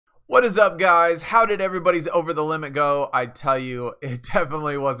What is up, guys? How did everybody's over the limit go? I tell you, it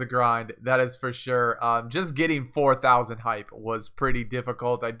definitely was a grind. That is for sure. Just getting 4,000 hype was pretty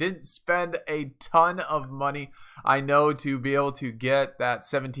difficult. I didn't spend a ton of money. I know to be able to get that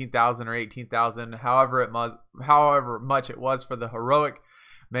 17,000 or 18,000, however much it was for the heroic.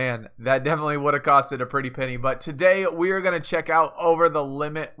 Man, that definitely would have costed a pretty penny. But today we are going to check out over the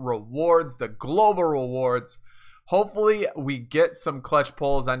limit rewards, the global rewards. Hopefully we get some clutch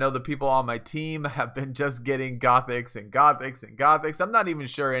pulls. I know the people on my team have been just getting Gothics and Gothics and Gothics. I'm not even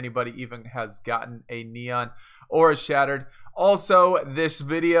sure anybody even has gotten a Neon or a Shattered. Also, this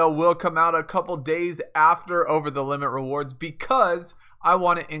video will come out a couple days after Over the Limit rewards because I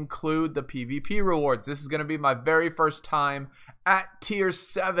want to include the PvP rewards. This is going to be my very first time at tier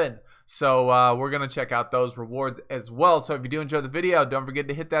 7. So we're going to check out those rewards as well. So if you do enjoy the video, don't forget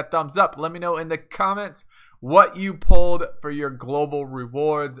to hit that thumbs up. Let me know in the comments what you pulled for your global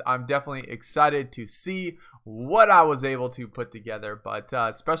rewards. I'm definitely excited to see what I was able to put together, but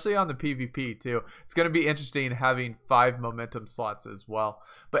especially on the PvP too. It's going to be interesting having 5 momentum slots as well.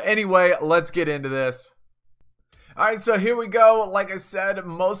 But anyway, let's get into this. Alright, so here we go. Like I said,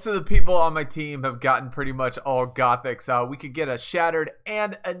 most of the people on my team have gotten pretty much all Gothics. We could get a Shattered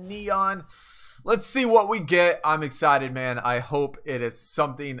and a Neon. Let's see what we get. I'm excited, man. I hope it is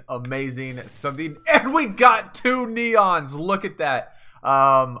something amazing. And we got 2 Neons. Look at that.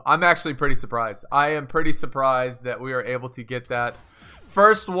 I'm actually pretty surprised. I am pretty surprised that we are able to get that.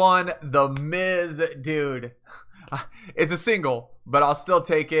 First one, the Miz, dude. It's a single, but I'll still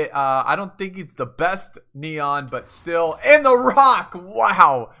take it. I don't think it's the best Neon, but still. And the Rock!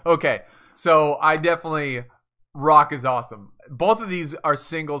 Wow! Okay, so I definitely... Rock is awesome. Both of these are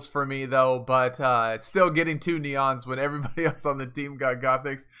singles for me, though, but still getting 2 Neons when everybody else on the team got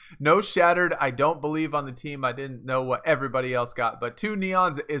Gothics. No Shattered, I don't believe, on the team. I didn't know what everybody else got, but 2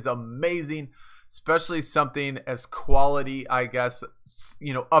 Neons is amazing. Especially something as quality, I guess,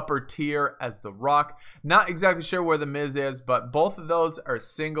 you know, upper tier as the Rock. Not exactly sure where the Miz is, but both of those are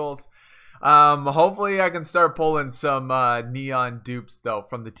singles. Hopefully I can start pulling some Neon dupes, though,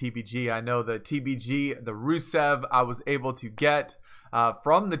 from the TBG. I know the TBG, the Rusev, I was able to get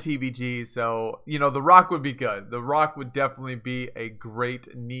from the TBG. So, you know, the Rock would be good. The Rock would definitely be a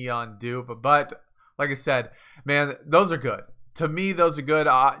great Neon dupe. But, like I said, man, those are good. To me, those are good.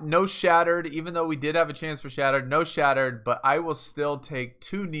 No Shattered, even though we did have a chance for Shattered. No Shattered, but I will still take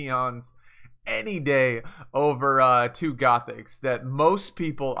 2 Neons any day over 2 Gothics that most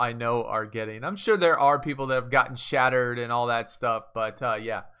people I know are getting. I'm sure there are people that have gotten Shattered and all that stuff, but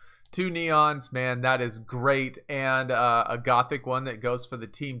yeah. 2 Neons, man, that is great. And a Gothic one that goes for the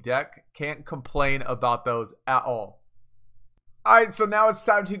team deck. Can't complain about those at all. Alright, so now it's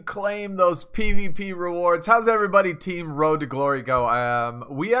time to claim those PvP rewards. How's everybody team Road to Glory go?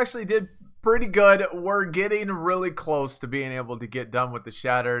 We actually did pretty good. We're getting really close to being able to get done with the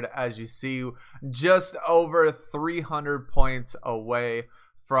Shattered. As you see, just over 300 points away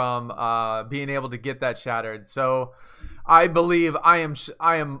from being able to get that Shattered. So I believe I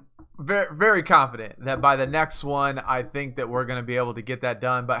am very, very confident that by the next one, I think that we're going to be able to get that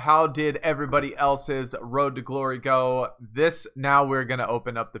done. But how did everybody else's Road to Glory go? Now we're going to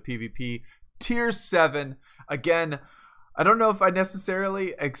open up the PvP tier 7. Again, I don't know if I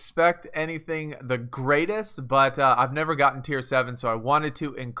necessarily expect anything the greatest, but I've never gotten tier 7, so I wanted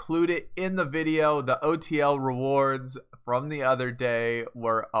to include it in the video. The OTL rewards from the other day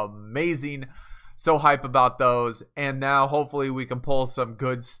were amazing. So hype about those, and now hopefully we can pull some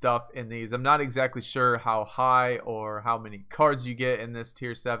good stuff in these. I'm not exactly sure how high or how many cards you get in this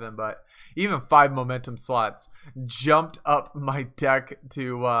tier 7, but even 5 momentum slots jumped up my deck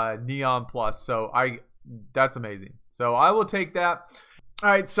to Neon Plus, so that's amazing. So I will take that.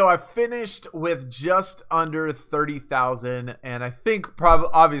 Alright, so I finished with just under 30,000, and I think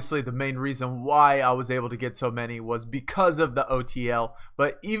obviously the main reason why I was able to get so many was because of the OTL,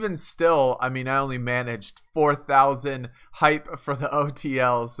 but even still, I mean, I only managed 4,000 hype for the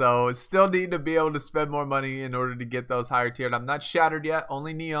OTL, so still need to be able to spend more money in order to get those higher tiered. I'm not Shattered yet,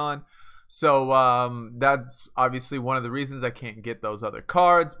 only Neon, so that's obviously one of the reasons I can't get those other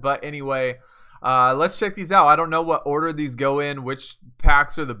cards, but anyway... let's check these out. I don't know what order these go in, which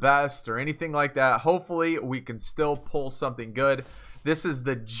packs are the best or anything like that. Hopefully we can still pull something good. This is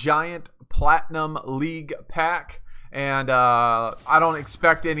the Giant Platinum League pack, and I don't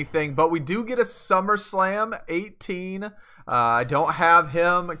expect anything, but we do get a SummerSlam 18. I don't have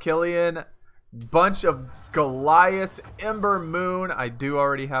him. Killian, bunch of Goliath, Ember Moon. I do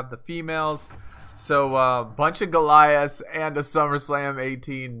already have the females. So bunch of Goliaths and a SummerSlam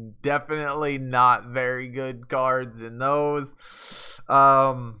 18. Definitely not very good cards in those.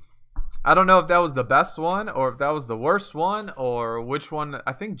 I don't know if that was the best one or if that was the worst one or which one.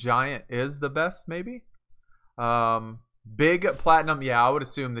 I think Giant is the best, maybe. Big Platinum, yeah, I would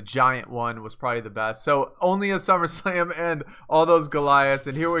assume the Giant one was probably the best. So only a SummerSlam and all those Goliaths.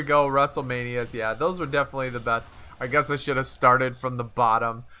 And here we go, WrestleManias. Yeah, those were definitely the best. I guess I should have started from the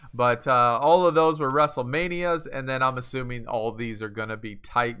bottom. But all of those were WrestleManias. And then I'm assuming all these are going to be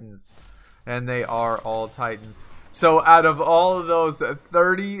Titans. And they are all Titans. So out of all of those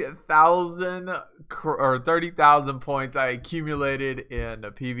 30,000 or 30,000 points I accumulated in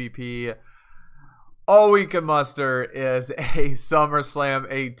PvP, all we can muster is a SummerSlam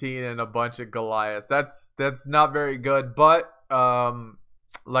 18 and a bunch of Goliaths. That's not very good, but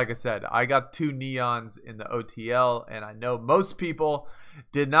like I said, I got 2 neons in the OTL, and I know most people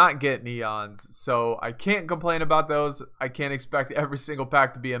did not get neons, so I can't complain about those. I can't expect every single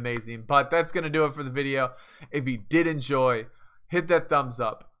pack to be amazing, but that's going to do it for the video. If you did enjoy, hit that thumbs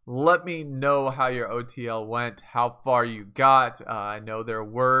up. Let me know how your OTL went, how far you got. I know there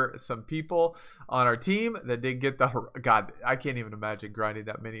were some people on our team that did get the... God, I can't even imagine grinding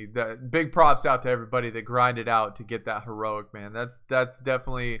that many. Big props out to everybody that grinded out to get that heroic, man. That's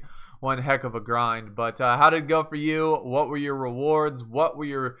definitely one heck of a grind. But how did it go for you? What were your rewards? What were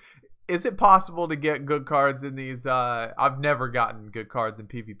your... Is it possible to get good cards in these? I've never gotten good cards in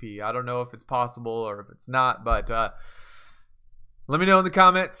PvP. I don't know if it's possible or if it's not, but... let me know in the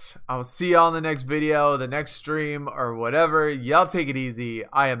comments. I will see y'all in the next video, the next stream, or whatever. Y'all take it easy.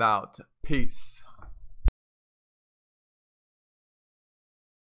 I am out. Peace.